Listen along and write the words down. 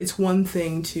It's one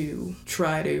thing to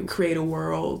try to create a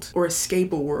world or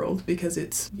escape a world, because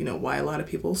it's, why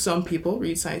some people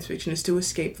read science fiction is to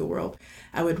escape the world.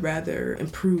 I would rather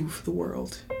improve the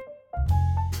world.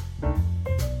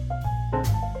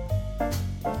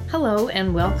 Hello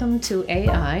and welcome to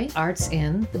AI Arts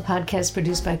In, the podcast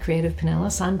produced by Creative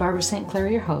Pinellas. I'm Barbara St. Clair,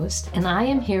 your host, and I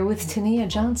am here with Tania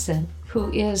Johnson, who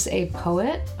is a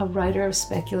poet, a writer of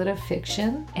speculative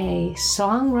fiction, a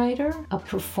songwriter, a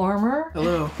performer.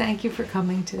 Hello. Thank you for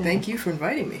coming today. Thank you for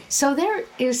inviting me. So there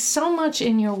is so much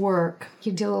in your work.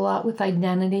 You deal a lot with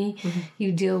identity,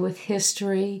 you deal with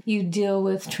history, you deal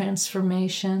with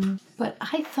transformation. But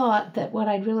I thought that what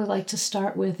I'd really like to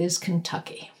start with is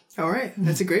Kentucky. All right.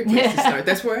 That's a great place to start.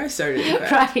 That's where I started, in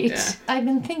fact. Right. Yeah. I've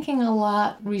been thinking a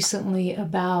lot recently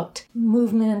about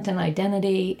movement and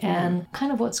identity and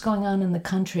kind of what's going on in the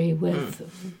country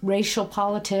with racial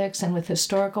politics and with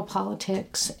historical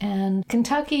politics. And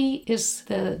Kentucky is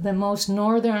the most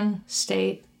northern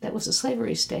state that was a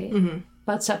slavery state.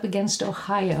 Butts up against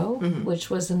Ohio, which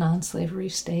was a non-slavery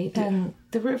state, and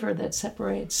the river that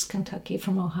separates Kentucky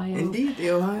from Ohio. Indeed,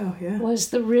 the Ohio, yeah. Was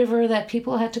the river that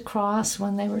people had to cross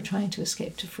when they were trying to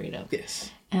escape to freedom. Yes.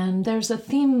 And there's a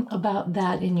theme about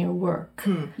that in your work.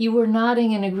 You were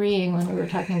nodding and agreeing when we were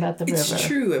talking about the river. It's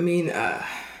true. I mean,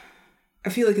 I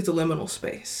feel like it's a liminal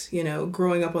space,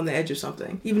 growing up on the edge of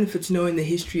something, even if it's knowing the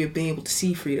history of being able to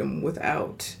see freedom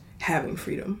without having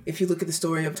freedom. If you look at the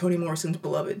story of Toni Morrison's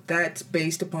Beloved, that's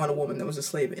based upon a woman that was a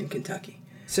slave in Kentucky.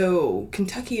 So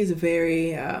Kentucky is a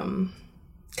very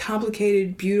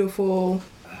complicated, beautiful,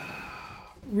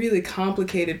 really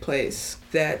complicated place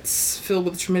that's filled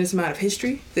with a tremendous amount of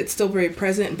history that's still very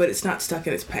present, but it's not stuck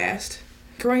in its past.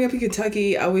 Growing up in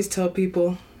Kentucky, I always tell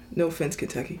people, no offense,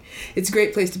 Kentucky, it's a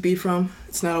great place to be from.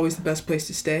 It's not always the best place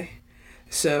to stay.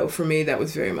 So for me, that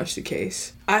was very much the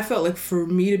case. I felt like for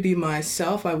me to be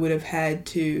myself, I would have had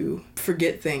to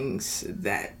forget things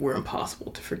that were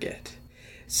impossible to forget.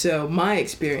 So my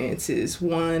experience is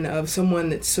one of someone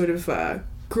that sort of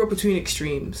grew up between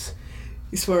extremes.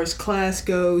 As far as class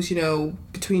goes,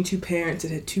 between two parents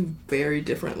that had two very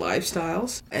different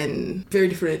lifestyles and very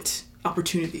different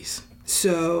opportunities.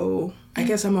 So I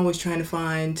guess I'm always trying to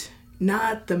find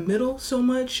not the middle so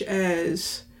much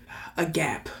as a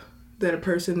gap that a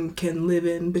person can live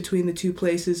in between the two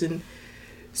places, and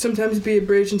sometimes be a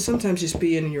bridge and sometimes just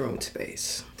be in your own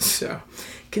space. So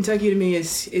Kentucky to me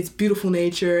is it's beautiful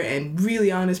nature and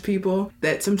really honest people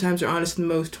that sometimes are honest in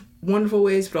the most wonderful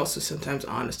ways, but also sometimes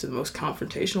honest in the most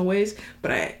confrontational ways.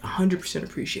 But I 100%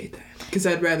 appreciate that, because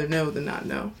I'd rather know than not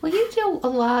know. Well, you deal a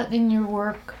lot in your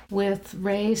work with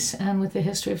race and with the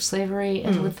history of slavery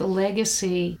and with the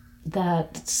legacy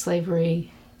that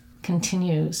slavery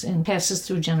continues and passes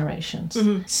through generations.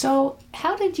 So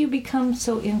how did you become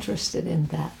so interested in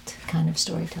that kind of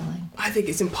storytelling? I think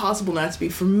it's impossible not to be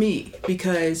for me,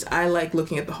 because I like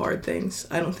looking at the hard things.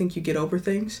 I don't think you get over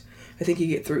things. I think you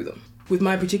get through them. With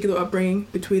my particular upbringing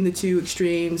between the two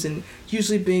extremes, and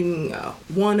usually being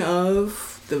one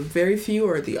of the very few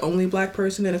or the only Black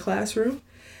person in a classroom,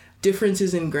 difference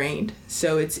is ingrained.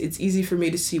 So it's easy for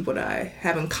me to see what I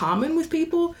have in common with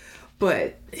people.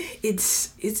 But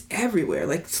it's everywhere.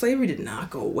 Like, slavery did not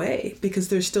go away, because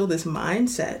there's still this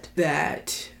mindset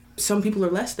that some people are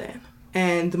less than.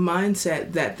 And the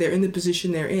mindset that they're in the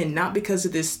position they're in, not because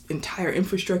of this entire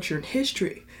infrastructure and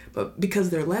history, but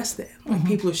because they're less than. Like,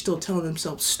 people are still telling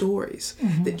themselves stories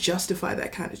that justify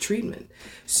that kind of treatment.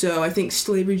 So I think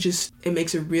slavery it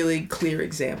makes a really clear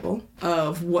example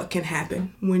of what can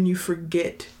happen when you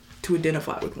forget to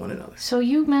identify with one another. So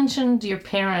you mentioned your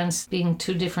parents being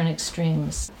two different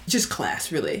extremes. Just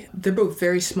class, really. They're both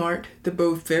very smart. They're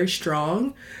both very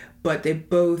strong, but they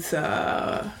both,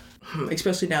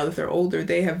 especially now that they're older,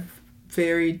 they have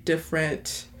very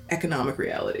different economic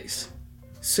realities.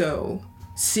 So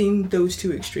seeing those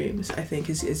two extremes, I think,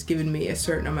 has given me a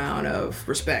certain amount of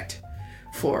respect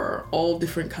for all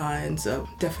different kinds of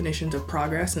definitions of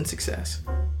progress and success.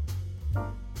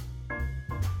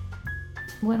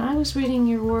 When I was reading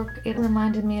your work, it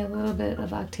reminded me a little bit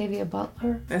of Octavia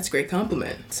Butler. That's a great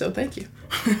compliment, so thank you.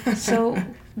 So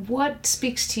what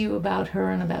speaks to you about her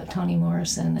and about Toni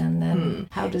Morrison, and then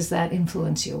how does that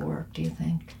influence your work, do you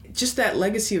think? Just that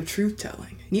legacy of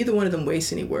truth-telling. Neither one of them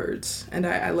wastes any words, and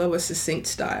I love a succinct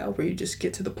style where you just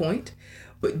get to the point,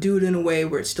 but do it in a way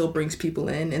where it still brings people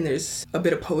in, and there's a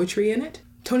bit of poetry in it.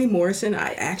 Toni Morrison,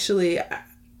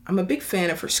 I'm a big fan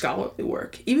of her scholarly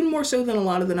work, even more so than a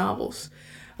lot of the novels.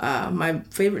 My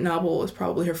favorite novel is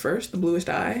probably her first, The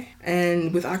Bluest Eye.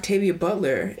 And with Octavia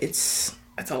Butler, it's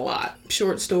That's a lot.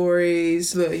 Short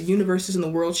stories, the universes in the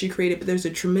world she created, but there's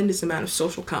a tremendous amount of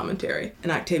social commentary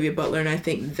in Octavia Butler, and I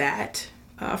think that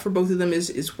for both of them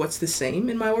is what's the same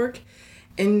in my work.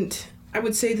 And I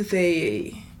would say that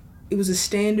it was a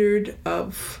standard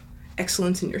of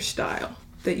excellence in your style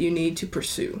that you need to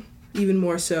pursue, even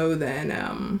more so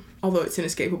than, although it's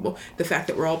inescapable, the fact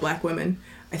that we're all Black women.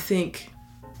 I think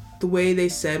the way they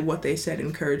said what they said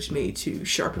encouraged me to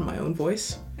sharpen my own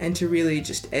voice and to really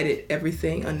just edit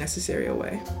everything unnecessary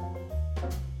away.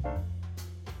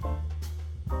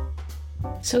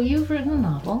 So you've written a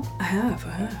novel. I have.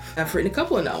 I've written a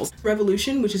couple of novels.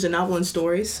 Revolution, which is a novel in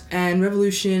stories, and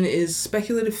Revolution is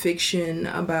speculative fiction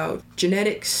about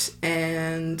genetics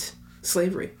and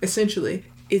slavery, essentially.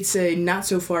 It's a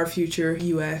not-so-far future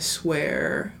U.S.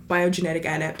 where biogenetic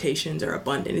adaptations are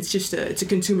abundant. It's a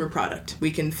consumer product.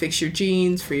 We can fix your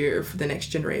genes for the next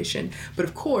generation. But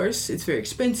of course, it's very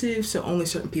expensive, so only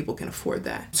certain people can afford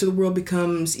that. So the world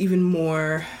becomes even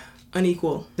more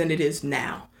unequal than it is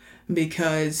now,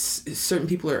 because certain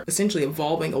people are essentially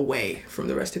evolving away from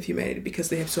the rest of humanity because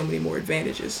they have so many more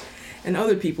advantages. And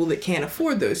other people that can't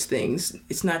afford those things,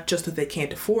 it's not just that they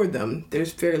can't afford them,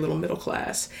 there's very little middle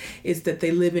class. It's that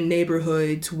they live in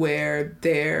neighborhoods where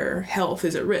their health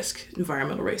is at risk,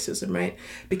 environmental racism, right?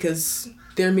 Because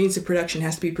their means of production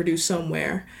has to be produced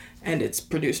somewhere, and it's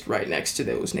produced right next to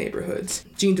those neighborhoods.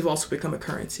 Genes have also become a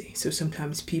currency, so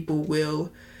sometimes people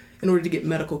will, in order to get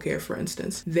medical care, for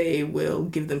instance, they will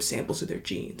give them samples of their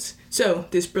genes. So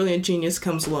this brilliant genius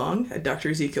comes along, Dr.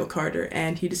 Ezekiel Carter,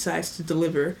 and he decides to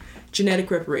deliver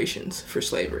genetic reparations for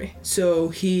slavery. So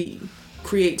he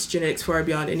creates genetics far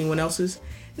beyond anyone else's,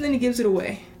 and then he gives it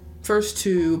away. First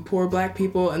to poor Black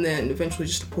people, and then eventually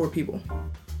just to poor people.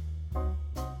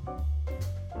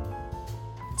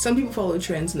 Some people follow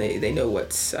trends and they know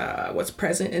what's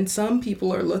present, and some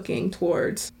people are looking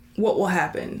towards what will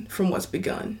happen from what's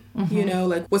begun. Mm-hmm. You know,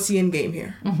 like, what's the end game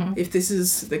here? Mm-hmm. If this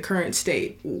is the current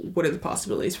state, what are the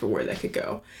possibilities for where that could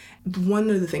go? One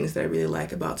of the things that I really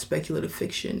like about speculative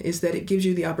fiction is that it gives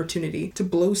you the opportunity to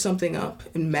blow something up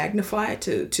and magnify it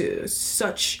to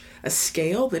such a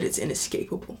scale that it's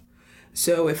inescapable.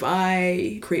 So if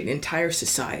I create an entire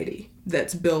society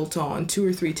that's built on 2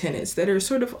 or 3 tenets that are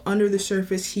sort of under the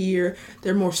surface here,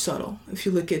 they're more subtle. If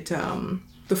you look at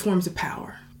the forms of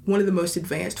power, one of the most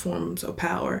advanced forms of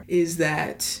power is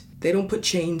that they don't put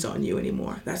chains on you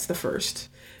anymore. That's the first.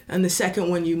 And the second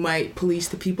one, you might police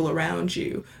the people around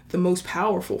you. The most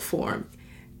powerful form,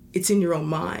 it's in your own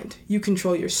mind. You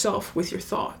control yourself with your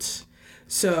thoughts.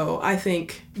 So I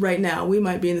think right now we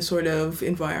might be in the sort of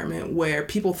environment where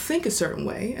people think a certain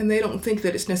way and they don't think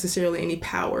that it's necessarily any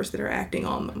powers that are acting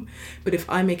on them. But if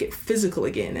I make it physical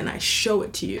again and I show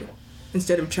it to you,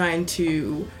 instead of trying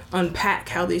to unpack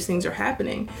how these things are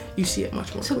happening, you see it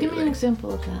much more clearly. So give me an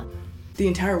example of that. The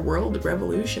entire world of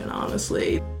revolution,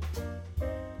 honestly.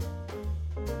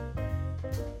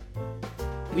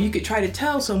 You could try to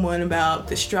tell someone about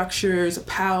the structures of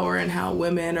power and how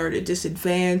women are at a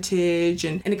disadvantage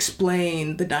and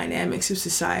explain the dynamics of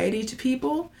society to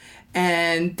people.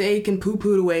 And they can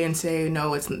poo-poo it away and say,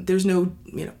 no, there's no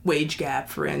wage gap,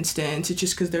 for instance. It's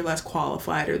just because they're less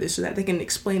qualified or this or that. They can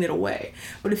explain it away.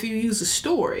 But if you use a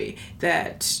story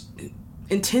that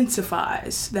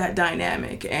intensifies that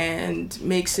dynamic and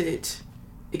makes it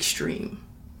extreme,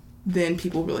 then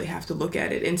people really have to look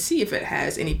at it and see if it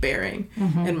has any bearing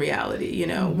in reality.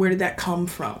 Where did that come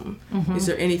from? Is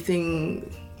there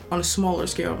anything on a smaller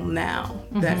scale now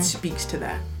that speaks to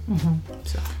that?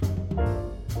 So.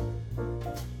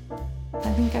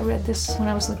 I think I read this when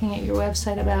I was looking at your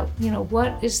website about,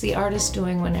 what is the artist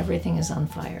doing when everything is on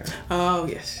fire? Oh,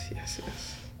 yes.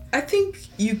 I think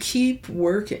you keep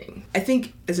working. I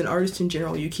think as an artist in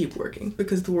general, you keep working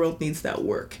because the world needs that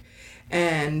work.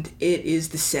 And it is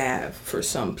the salve for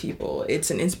some people.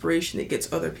 It's an inspiration that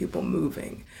gets other people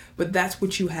moving. But that's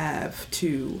what you have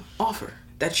to offer.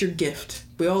 That's your gift.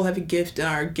 We all have a gift, and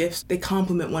our gifts, they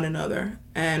complement one another.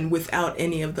 And without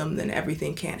any of them, then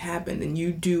everything can't happen. And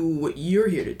you do what you're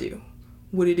here to do,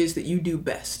 what it is that you do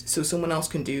best, so someone else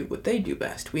can do what they do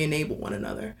best. We enable one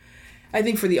another. I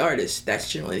think for the artist,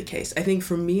 that's generally the case. I think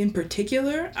for me in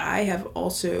particular, I have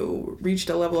also reached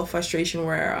a level of frustration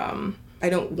where I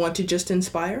don't want to just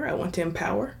inspire, I want to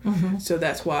empower. So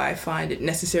that's why I find it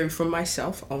necessary for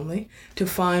myself only to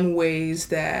find ways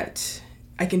that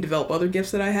I can develop other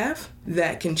gifts that I have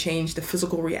that can change the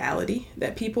physical reality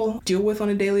that people deal with on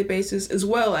a daily basis, as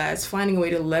well as finding a way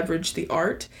to leverage the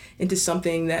art into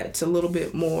something that's a little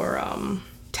bit more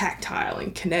tactile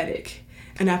and kinetic,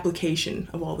 an application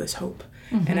of all this hope,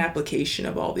 an application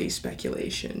of all these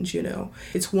speculations.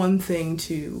 It's one thing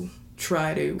to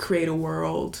try to create a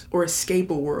world or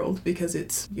escape a world, because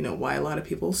it's,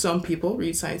 why some people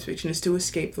read science fiction is to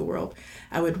escape the world.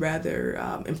 I would rather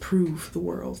improve the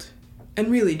world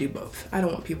and really do both. I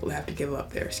don't want people to have to give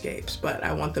up their escapes, but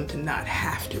I want them to not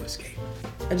have to escape.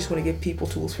 I just want to give people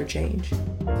tools for change.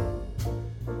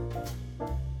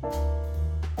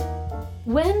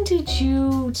 When did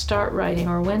you start writing,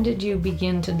 or when did you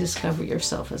begin to discover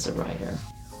yourself as a writer?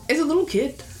 As a little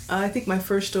kid. I think my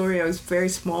first story, I was very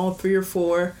small, 3 or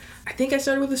 4. I think I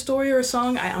started with a story or a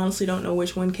song. I honestly don't know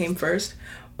which one came first,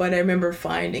 but I remember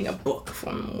finding a book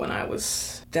from when I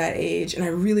was that age, and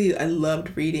I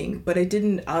loved reading, but I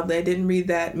didn't read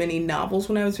that many novels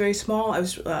when I was very small. I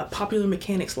was Popular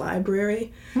Mechanics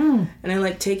Library, and I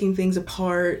liked taking things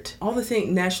apart, all the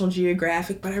things, National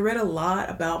Geographic, but I read a lot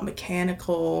about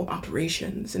mechanical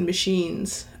operations and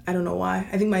machines. I don't know why.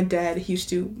 I think my dad used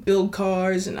to build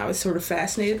cars, and I was sort of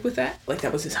fascinated with that. Like,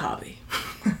 that was his hobby.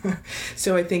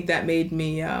 So I think that made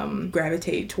me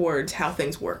gravitate towards how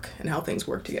things work and how things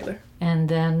work together. And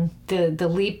then the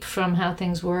leap from how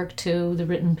things work to the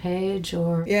written page,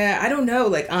 or? Yeah, I don't know.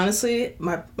 Like, honestly,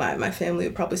 my family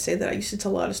would probably say that I used to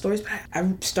tell a lot of stories, but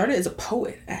I started as a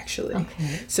poet, actually.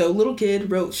 Okay. So little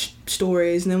kid, wrote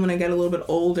stories, and then when I got a little bit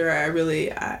older, I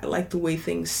liked the way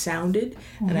things sounded,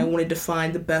 and I wanted to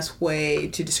find the best way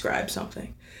to describe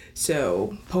something.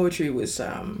 So poetry was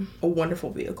a wonderful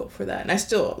vehicle for that. And I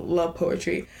still love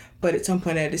poetry, but at some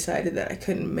point I decided that I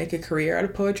couldn't make a career out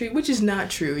of poetry, which is not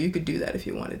true. You could do that if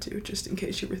you wanted to, just in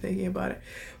case you were thinking about it.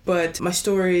 But my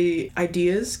story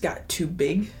ideas got too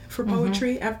big for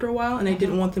poetry after a while, and I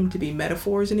didn't want them to be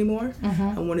metaphors anymore.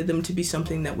 I wanted them to be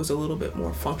something that was a little bit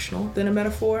more functional than a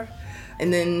metaphor.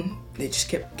 And then they just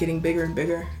kept getting bigger and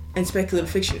bigger. And speculative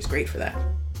fiction is great for that.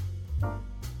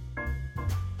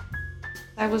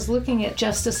 I was looking at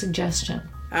Just a Suggestion.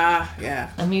 Yeah.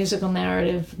 A musical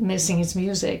narrative missing its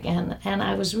music, and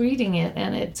I was reading it,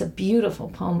 and it's a beautiful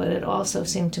poem, but it also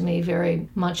seemed to me very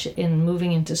much in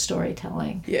moving into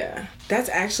storytelling. Yeah.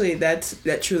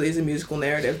 That truly is a musical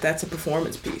narrative. That's a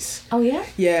performance piece. Oh, yeah?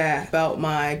 Yeah, about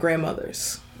my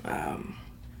grandmothers.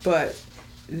 But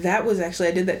that was actually,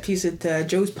 I did that piece at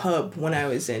Joe's Pub when I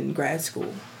was in grad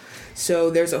school. So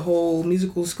there's a whole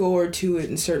musical score to it,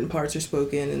 and certain parts are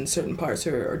spoken and certain parts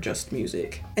are just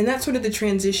music. And that's sort of the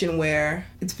transition where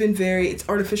it's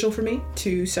artificial for me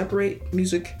to separate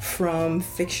music from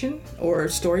fiction or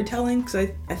storytelling, because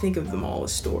I think of them all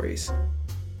as stories.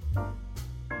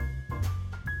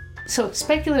 So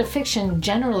speculative fiction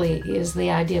generally is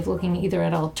the idea of looking either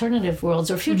at alternative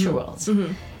worlds or future worlds.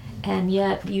 And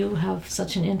yet you have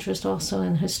such an interest also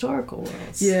in historical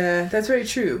worlds. Yeah, that's very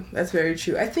true. I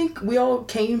think we all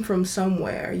came from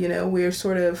somewhere, we're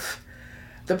sort of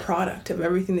the product of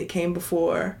everything that came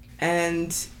before. And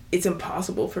it's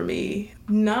impossible for me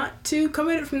not to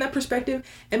come at it from that perspective.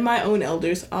 And my own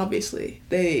elders, obviously,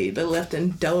 they left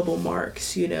indelible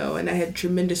marks, and I had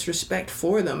tremendous respect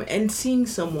for them. And seeing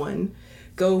someone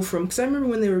go from, because I remember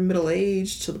when they were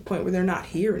middle-aged to the point where they're not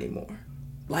here anymore.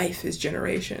 Life is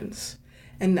generations,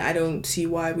 and I don't see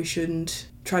why we shouldn't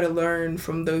try to learn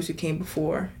from those who came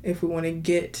before if we want to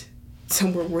get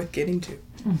somewhere worth getting to.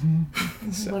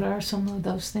 So, what are some of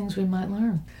those things we might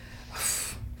learn?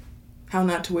 How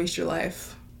not to waste your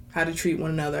life, how to treat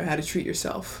one another, how to treat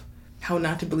yourself, how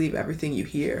not to believe everything you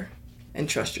hear, and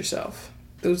trust yourself.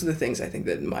 Those are the things I think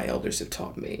that my elders have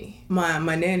taught me. My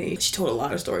nanny, she told a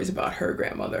lot of stories about her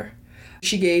grandmother.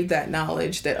 She gave that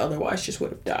knowledge that otherwise just would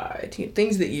have died.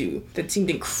 Things that seemed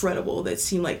incredible, that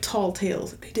seemed like tall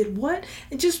tales. They did what?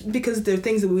 And just because they're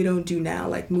things that we don't do now,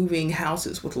 like moving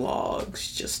houses with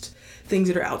logs, just things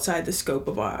that are outside the scope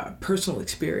of our personal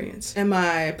experience. And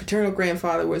my paternal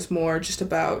grandfather was more just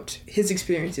about his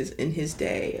experiences in his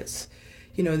day as,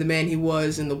 the man he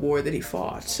was in the war that he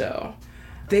fought. So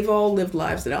they've all lived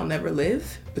lives that I'll never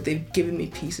live, but they've given me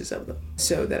pieces of them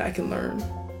so that I can learn.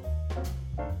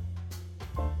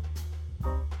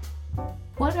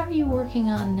 What are you working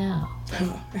on now?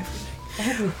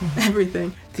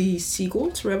 Everything. The sequel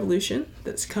to Revolution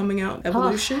that's coming out,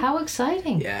 Evolution. Oh, how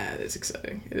exciting. Yeah, it is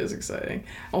exciting.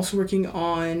 Also working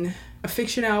on a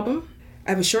fiction album. I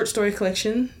have a short story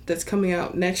collection that's coming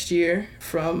out next year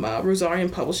from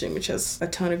Rosarian Publishing, which has a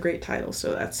ton of great titles,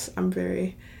 so I'm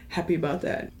very happy about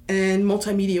that. And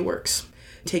multimedia works.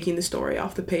 Taking the story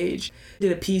off the page.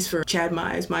 Did a piece for Chad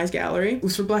Mize Gallery. It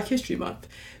was for Black History Month.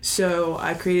 So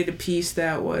I created a piece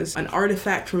that was an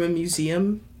artifact from a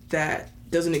museum that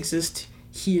doesn't exist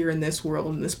here in this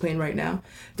world, in this plane right now.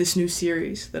 This new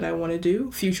series that I want to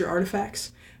do, Future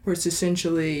Artifacts, where it's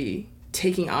essentially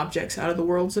taking objects out of the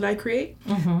worlds that I create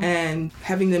and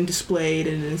having them displayed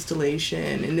in an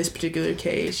installation, in this particular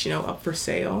case, up for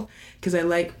sale, because I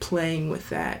like playing with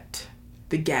that,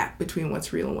 the gap between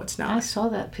what's real and what's not. I saw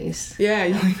that piece.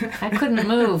 Yeah. I couldn't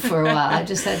move for a while. I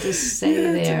just had to stay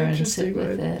there and sit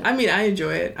with it. I mean, I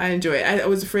enjoy it. I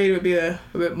was afraid it would be a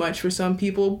bit much for some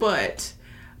people, but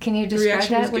can you describe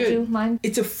that? Would you mind?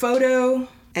 It's a photo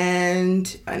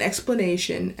and an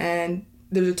explanation, and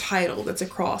there's a title that's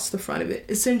across the front of it.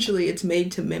 Essentially, it's made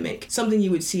to mimic something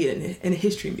you would see in a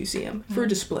history museum for a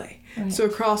display. Right. So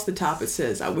across the top it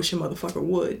says, "I wish a motherfucker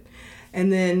would."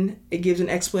 And then it gives an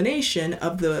explanation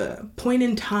of the point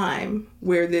in time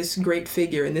where this great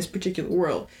figure in this particular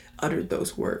world uttered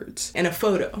those words. And a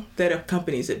photo that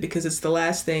accompanies it, because it's the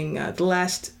last thing, the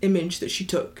last image that she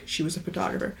took. She was a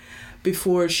photographer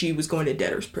before she was going to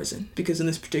debtor's prison. Because in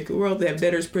this particular world, they have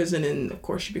debtor's prison, and of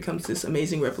course she becomes this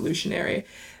amazing revolutionary.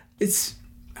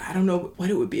 I don't know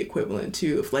what it would be equivalent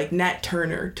to if like Nat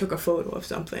Turner took a photo of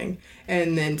something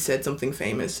and then said something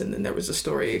famous, and then there was a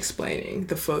story explaining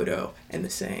the photo and the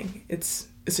saying. It's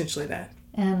essentially that.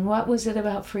 And what was it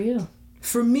about for you?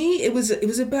 For me, it was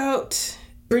about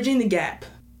bridging the gap.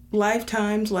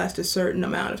 Lifetimes last a certain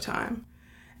amount of time,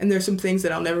 and there's some things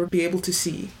that I'll never be able to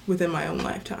see within my own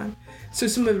lifetime. So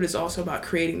some of it is also about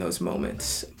creating those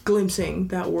moments, glimpsing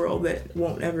that world that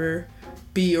won't ever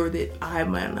be, or that I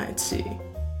might not see.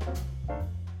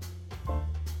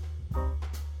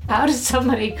 How does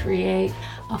somebody create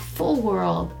a full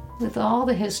world with all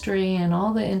the history and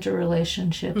all the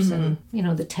interrelationships and,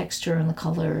 the texture and the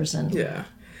colors? And yeah.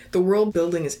 The world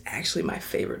building is actually my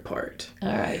favorite part. All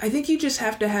right. I think you just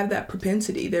have to have that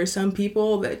propensity. There's some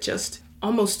people that just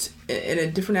almost in a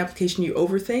different application you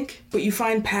overthink, but you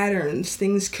find patterns,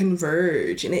 things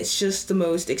converge, and it's just the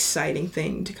most exciting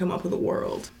thing to come up with a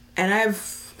world. And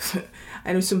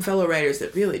I know some fellow writers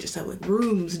that really just have like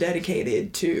rooms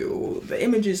dedicated to the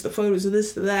images, the photos of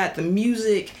this, to that, the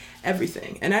music,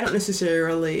 everything. And I don't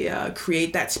necessarily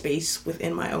create that space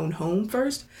within my own home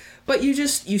first, but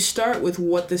you start with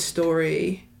what the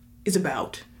story is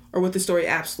about, or what the story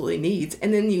absolutely needs,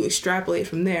 and then you extrapolate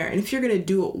from there. And if you're going to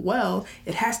do it well,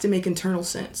 it has to make internal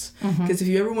sense. Because if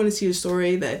you ever want to see a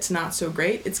story that's not so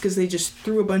great, it's because they just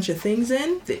threw a bunch of things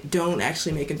in that don't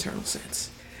actually make internal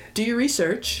sense. Do your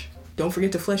research. Don't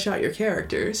forget to flesh out your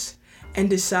characters and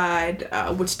decide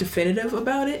what's definitive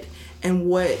about it and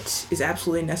what is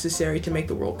absolutely necessary to make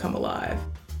the world come alive.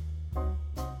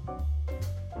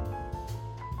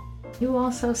 You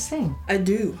also sing. I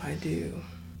do.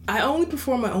 I only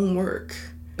perform my own work,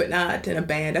 but not in a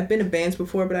band. I've been in bands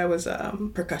before, but I was a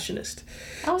percussionist.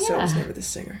 Oh, yeah. So I was never the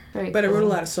singer. Very but cool. I wrote a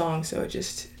lot of songs, so it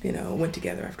just, went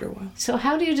together after a while. So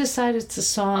how do you decide it's a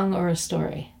song or a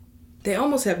story? They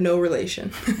almost have no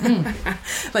relation.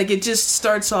 Like, it just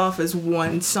starts off as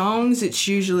one. Songs, it's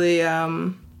usually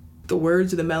the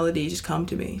words of the melody just come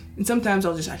to me. And sometimes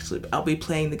I'll be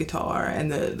playing the guitar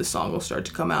and the song will start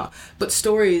to come out. But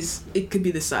stories, it could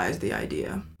be the size of the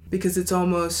idea. Because it's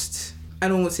almost, I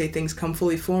don't want to say things come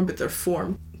fully formed, but their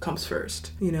form comes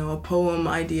first. A poem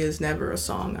idea is never a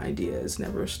song idea, is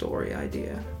never a story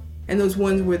idea. And those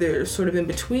ones where they're sort of in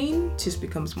between just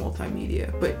becomes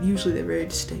multimedia, but usually they're very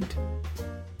distinct.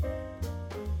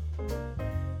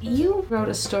 You wrote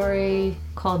a story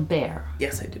called Bear.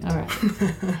 Yes, I did. All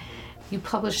right. You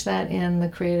published that in the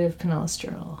Creative Pinellas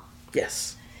Journal.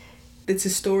 Yes. It's a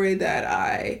story that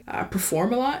I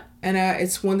perform a lot, and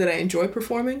it's one that I enjoy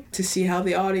performing to see how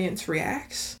the audience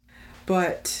reacts.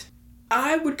 But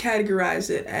I would categorize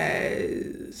it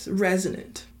as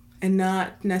resonant and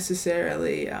not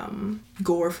necessarily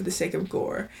gore for the sake of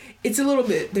gore. There's a little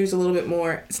bit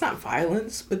more, it's not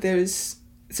violence, but there's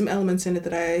some elements in it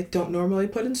that I don't normally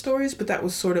put in stories, but that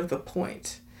was sort of the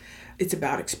point. It's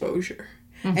about exposure.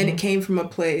 And it came from a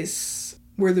place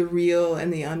where the real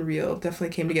and the unreal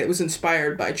definitely came together. It was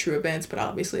inspired by true events, but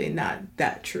obviously not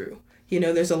that true.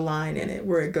 There's a line in it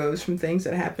where it goes from things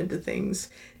that happen to things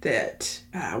that,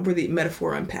 where the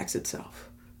metaphor unpacks itself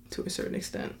to a certain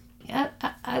extent.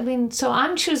 I mean, so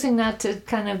I'm choosing not to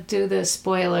kind of do the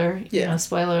spoiler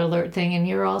alert thing, and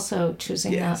you're also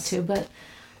choosing not to, but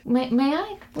may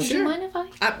I? Would you mind if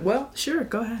I? Well, sure,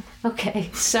 go ahead. Okay,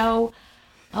 so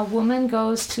a woman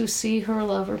goes to see her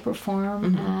lover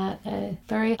perform at a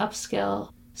very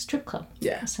upscale strip club,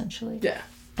 essentially. Yeah.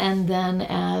 And then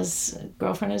as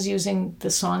girlfriend is using the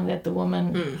song that the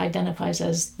woman identifies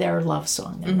as their love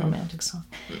song, their romantic song.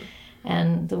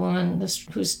 And the woman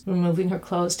who's removing her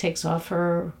clothes takes off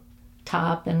her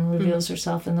top and reveals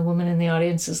herself, and the woman in the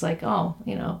audience is like, oh,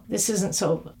 this isn't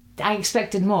so I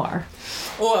expected more.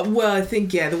 Well, I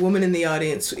think, yeah, the woman in the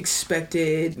audience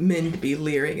expected men to be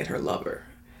leering at her lover.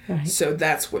 Right. So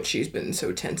that's what she's been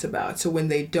so tense about. So when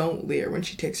they don't leer, when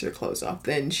she takes her clothes off,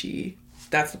 then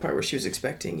that's the part where she was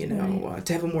expecting,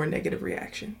 to have a more negative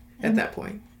reaction at that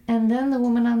point. And then the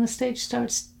woman on the stage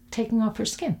starts taking off her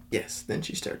skin. Yes, then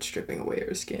she starts stripping away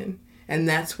her skin. And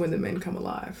that's when the men come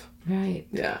alive. Right.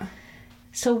 Yeah.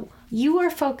 So you were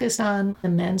focused on the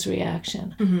men's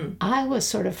reaction. Mm-hmm. I was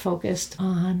sort of focused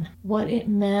on what it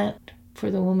meant for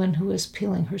the woman who was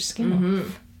peeling her skin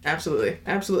off. Absolutely.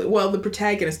 Absolutely. Well, the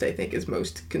protagonist, I think, is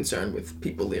most concerned with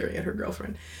people leering at her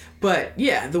girlfriend. But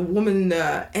yeah, the woman,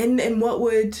 and what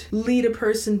would lead a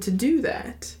person to do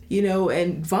that,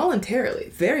 and voluntarily,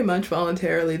 very much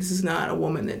voluntarily. This is not a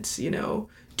woman that's,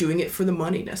 doing it for the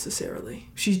money necessarily.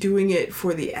 She's doing it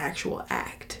for the actual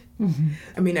act. Mm-hmm.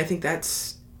 I mean, I think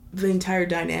that's the entire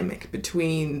dynamic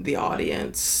between the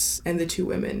audience and the two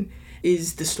women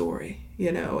is the story,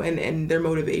 and their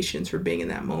motivations for being in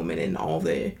that moment and all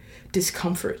the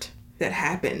discomfort that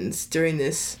happens during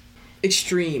this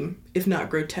extreme, if not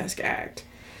grotesque act.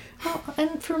 Well,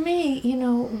 and for me,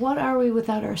 what are we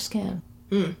without our skin?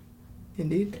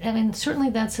 Indeed. I mean,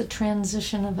 certainly that's a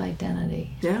transition of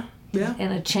identity. Yeah. Yeah.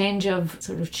 And a change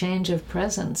of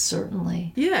presence,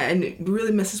 certainly. Yeah, and it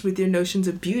really messes with your notions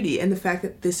of beauty and the fact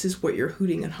that this is what you're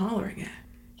hooting and hollering at.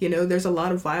 There's a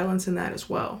lot of violence in that as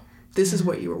well. This is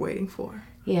what you were waiting for.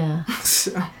 Yeah.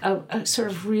 So. A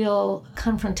sort of real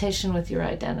confrontation with your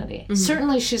identity. Mm-hmm.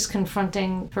 Certainly she's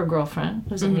confronting her girlfriend,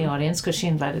 who's in the audience, because she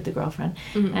invited the girlfriend.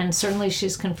 Mm-hmm. And certainly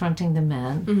she's confronting the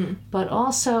men. Mm-hmm. But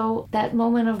also that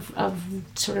moment of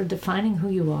sort of defining who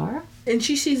you are. And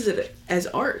she sees it as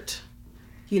art.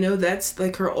 That's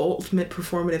like her ultimate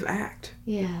performative act.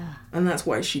 Yeah. And that's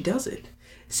why she does it.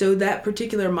 So that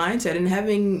particular mindset, and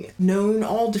having known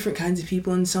all different kinds of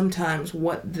people and sometimes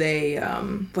what they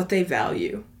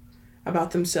value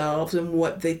about themselves and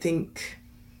what they think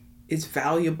is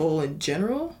valuable in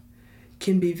general,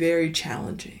 can be very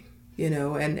challenging,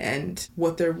 and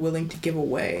what they're willing to give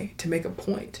away to make a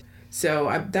point.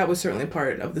 So that was certainly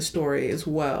part of the story as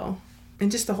well. And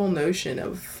just the whole notion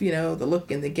of, the look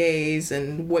and the gaze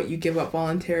and what you give up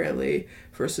voluntarily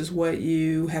versus what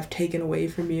you have taken away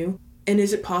from you. And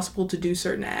is it possible to do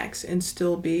certain acts and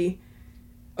still be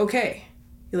okay?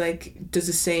 Like, does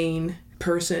a sane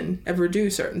person ever do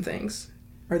certain things?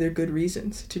 Are there good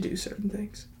reasons to do certain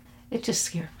things? It just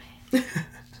scared me.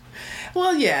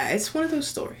 Well, yeah, it's one of those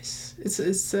stories. It's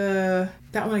that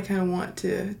one I kind of want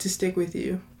to stick with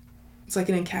you. It's like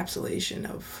an encapsulation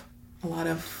of a lot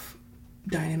of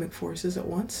dynamic forces at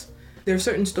once. There are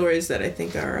certain stories that I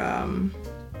think are,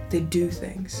 they do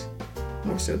things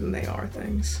more so than they are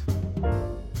things.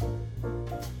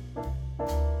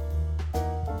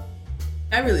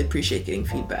 I really appreciate getting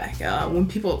feedback. When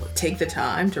people take the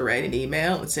time to write an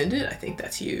email and send it, I think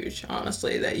that's huge,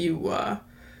 honestly, that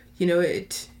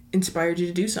it inspired you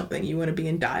to do something. You want to be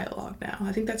in dialogue now.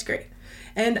 I think that's great.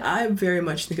 And I very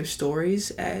much think of stories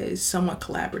as somewhat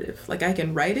collaborative. Like, I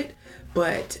can write it,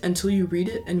 but until you read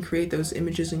it and create those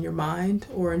images in your mind,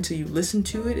 or until you listen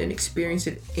to it and experience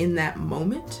it in that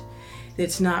moment,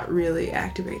 it's not really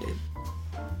activated.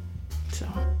 So,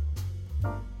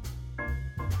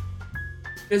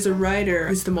 as a writer,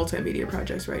 it's the multimedia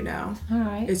projects right now. All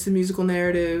right. It's the musical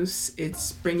narratives.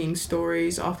 It's bringing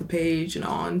stories off the page and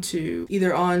onto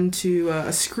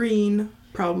a screen,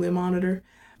 probably a monitor.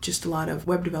 Just a lot of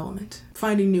web development.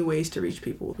 Finding new ways to reach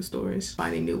people with stories.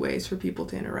 Finding new ways for people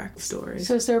to interact with stories.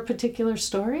 So is there a particular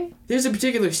story? There's a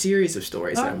particular series of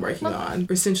stories that I'm working on.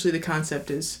 Essentially, the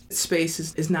concept is space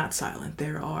is not silent.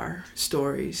 There are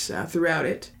stories throughout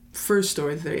it. First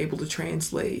story that they're able to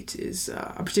translate is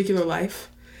a particular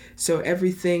life. So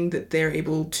everything that they're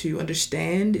able to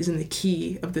understand is in the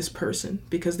key of this person,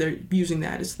 because they're using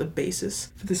that as the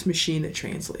basis for this machine that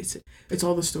translates it. It's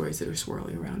all the stories that are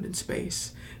swirling around in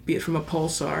space, be it from a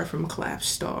pulsar, from collapsed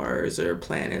stars, or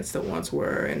planets that once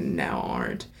were and now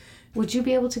aren't. Would you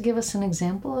be able to give us an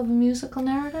example of a musical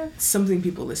narrative? Something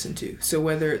people listen to. So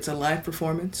whether it's a live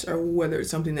performance or whether it's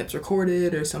something that's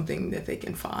recorded or something that they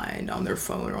can find on their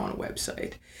phone or on a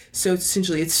website. So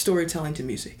essentially it's storytelling to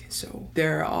music. So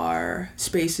there are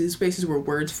spaces where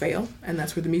words fail, and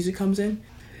that's where the music comes in.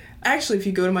 Actually, if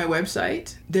you go to my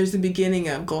website, there's the beginning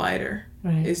of Glider.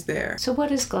 Right. Is there. So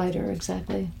what is Glider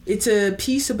exactly? It's a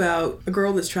piece about a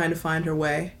girl that's trying to find her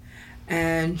way,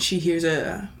 and she hears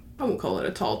I won't call it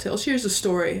a tall tale. She hears a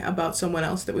story about someone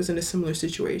else that was in a similar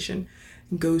situation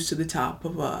and goes to the top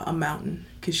of a mountain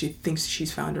because she thinks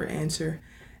she's found her answer,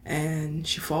 and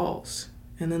she falls.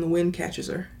 And then the wind catches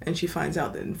her, and she finds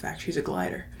out that, in fact, she's a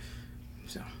glider.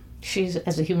 So She's,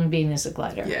 as a human being, is a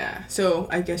glider. Yeah. So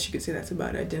I guess you could say that's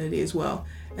about identity as well.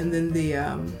 And then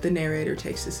the narrator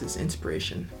takes this as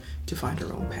inspiration to find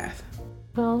her own path.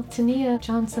 Well, Tania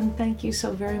Johnson, thank you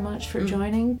so very much for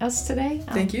joining us today.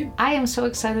 Thank you. I am so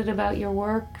excited about your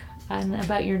work and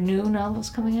about your new novels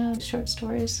coming out, short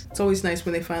stories. It's always nice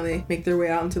when they finally make their way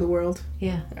out into the world.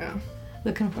 Yeah. Yeah.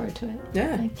 Looking forward to it.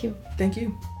 Yeah. Thank you. Thank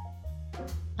you.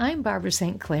 I'm Barbara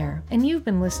St. Clair, and you've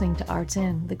been listening to Arts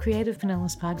In, the Creative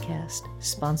Pinellas podcast,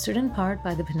 sponsored in part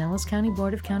by the Pinellas County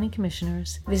Board of County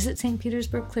Commissioners, Visit St.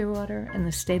 Petersburg Clearwater, and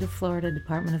the State of Florida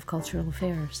Department of Cultural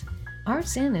Affairs.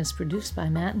 Arts In is produced by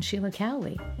Matt and Sheila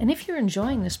Cowley, and if you're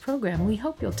enjoying this program, we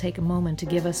hope you'll take a moment to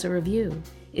give us a review.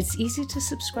 It's easy to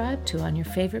subscribe to on your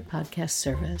favorite podcast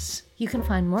service. You can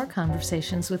find more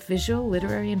conversations with visual,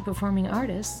 literary, and performing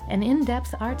artists and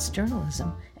in-depth arts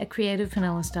journalism at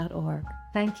creativepinellas.org.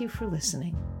 Thank you for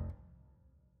listening.